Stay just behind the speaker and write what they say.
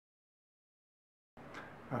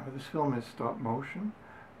This film is stop motion.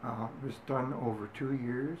 It was done over 2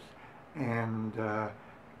 years, and it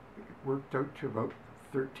worked out to about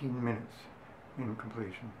 13 minutes in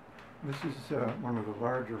completion. This is one of the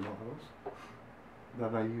larger models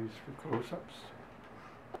that I use for close-ups.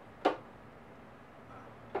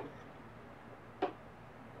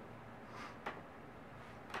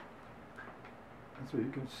 And so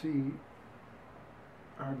you can see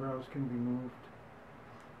eyebrows can be moved,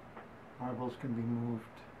 eyeballs can be moved,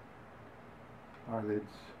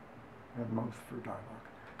 eyelids, and mouth for dialogue.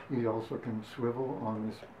 You also can swivel on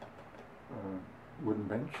this wooden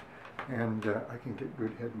bench, and I can get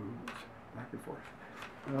good head movements back and forth.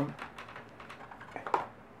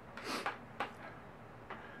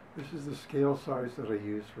 This is the scale size that I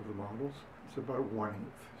use for the models. It's about 1/8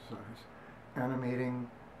 size. Animating,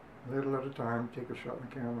 little at a time, take a shot in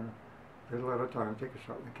the camera, little at a time, take a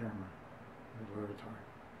shot in the camera, little at a time.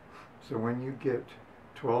 So when you get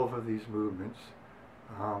 12 of these movements,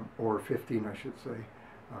 or 15 I should say,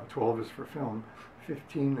 12 is for film,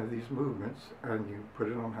 15 of these movements, and you put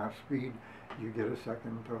it on half speed, you get a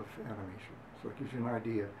second of animation. So it gives you an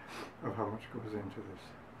idea of how much goes into this.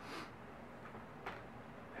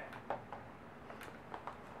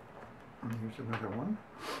 And here's another one.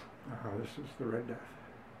 This is the Red Death.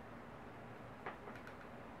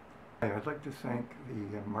 I'd like to thank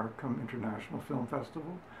the Markham International Film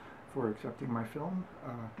Festival for accepting my film,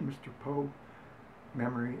 Mr. Poe,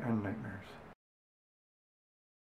 Memory and Nightmares.